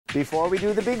Before we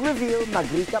do the big reveal,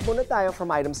 mag-recap muna tayo from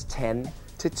items 10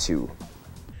 to 2.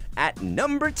 At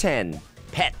number 10,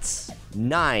 pets.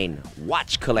 9,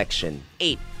 watch collection.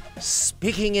 8,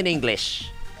 speaking in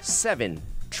English. 7,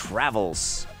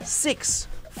 travels. 6,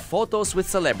 photos with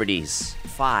celebrities.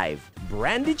 5,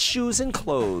 branded shoes and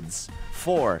clothes.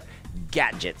 4,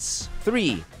 gadgets.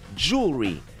 3,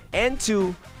 jewelry. And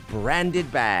 2, branded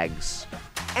bags.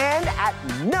 And at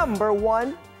number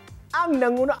 1, ang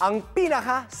nanguna, ang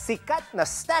pinaka sikat na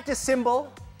status symbol,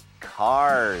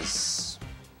 cars.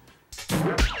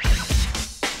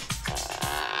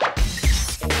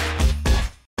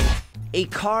 A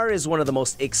car is one of the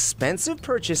most expensive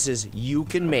purchases you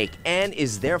can make and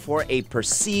is therefore a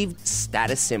perceived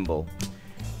status symbol.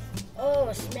 Oh,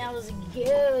 smells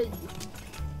good.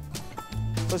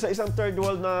 So sa isang third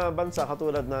world na bansa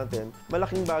katulad natin,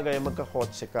 malaking bagay ang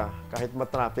magkakotse ka kahit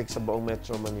matraffic sa buong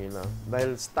Metro Manila.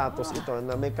 Dahil status ito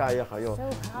na may kaya kayo.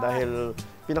 So dahil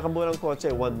pinakamurang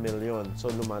kotse, 1 million. So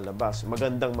lumalabas.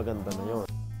 Magandang-maganda na yun.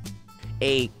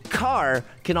 A car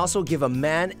can also give a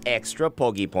man extra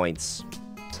pogi points.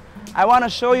 I want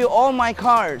to show you all my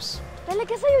cars.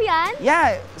 Talaga sa'yo yan?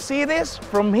 Yeah, see this?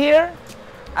 From here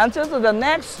until to the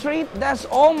next street, that's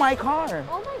all my car.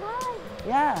 Oh my God.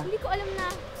 Yeah. Hindi ko alam na.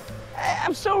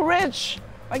 I'm so rich.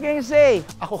 What can you say?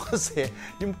 Ako kasi,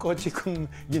 yung kotse kong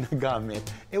ginagamit,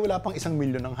 wala pang 1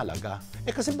 milyon ng halaga.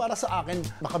 Kasi para sa akin,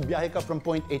 makabiyahe ka from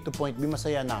point A to point B,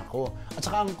 masaya na ako. At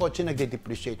saka ang kotse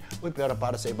nagde-depreciate. Uy, pero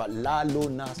para sa iba, lalo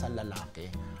na sa lalaki,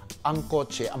 ang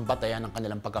kotse ang batayan ng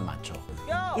kanilang pagkamacho.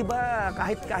 Iba,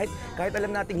 kahit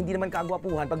alam natin hindi naman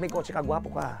kagwapuhan, pag may kotse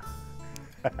kagwapo ka.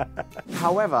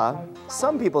 However,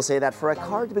 some people say that for a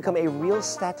car to become a real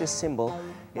status symbol,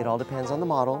 it all depends on the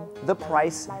model, the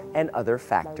price, and other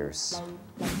factors.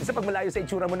 Isa pag malayo sa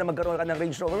itsura mo na magkaroon ka ng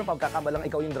Range Rover, pagkakamalang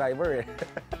ikaw yung driver eh.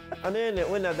 Ano yun eh,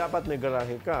 una, dapat may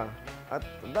garahe ka. At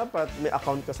dapat may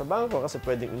account ka sa bangko kasi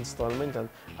pwedeng installment yan.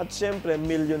 At syempre,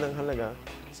 milyon ang halaga.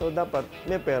 So dapat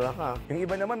may pera ka. Yung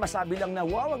iba naman, masabi lang na,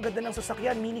 wow, ang ganda ng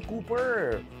sasakyan, Mini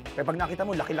Cooper. Pero pag nakita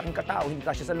mo, laki-laking katao, hindi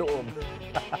kasya sa loob.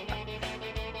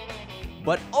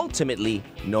 But ultimately,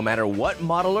 no matter what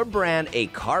model or brand, a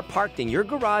car parked in your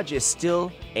garage is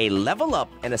still a level up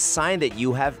and a sign that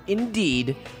you have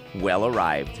indeed well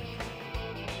arrived.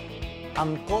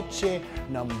 Ang kotse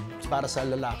na para sa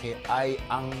lalaki ay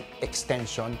ang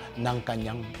extension ng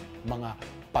kanyang mga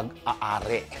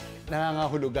pag-aari.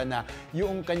 Nangangahulugan na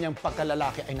yung kanyang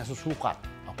pagkalalaki ay nasusukat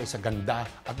sa ganda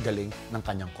at galing ng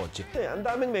kanyang kotse. Ang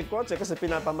daming may kotse kasi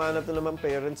pinapamana ito naman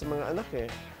parents sa mga anak eh.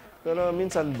 Pero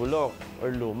minsan bulok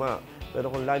or luma. Pero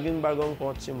kung laging bago ang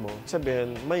kotse mo,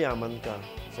 sabihin, mayaman ka.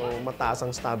 So, mataas ang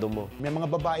estado mo. May mga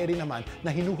babae rin naman na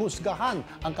hinuhusgahan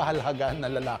ang kahalagahan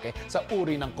ng lalaki sa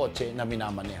uri ng kotse na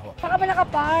minamaneho. Saka ba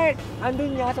nakapark?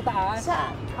 Andun niya sa taas?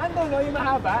 Saan? Andun, no? Yung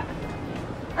mahaba?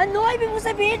 Ano? Ibig mo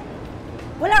sabihin?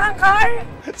 Wala kang car?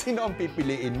 Sino ang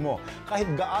pipiliin mo? Kahit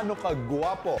gaano ka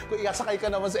guwapo. Kung iasakay ka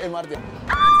naman sa MRT.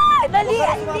 Ah! Dali!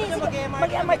 Hindi!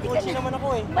 Mag-MRT ka naman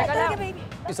ako eh. Talaga, baby.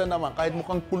 Isa naman, kahit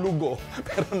mukhang pulugo,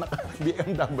 pero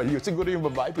naka-BMW, siguro yung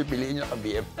babae pipiliin niya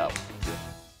naka-BMW.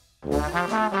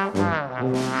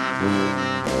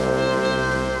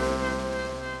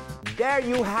 There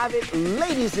you have it,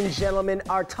 ladies and gentlemen,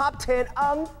 our top 10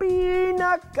 ang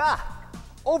pinaka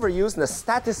overused na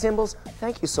status symbols.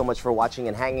 Thank you so much for watching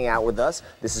and hanging out with us.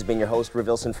 This has been your host,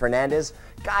 Rovilson Fernandez.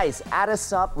 Guys, add us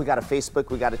up. We got a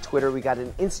Facebook, we got a Twitter, we got an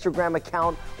Instagram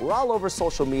account. We're all over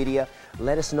social media.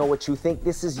 Let us know what you think.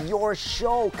 This is your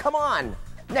show. Come on.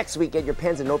 Next week, get your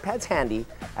pens and notepads handy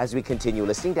as we continue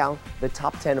listing down the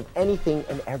top 10 of anything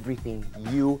and everything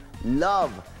you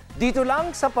love. Dito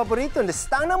lang sa paborito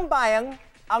listang ng bayang,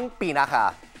 ang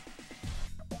pinaka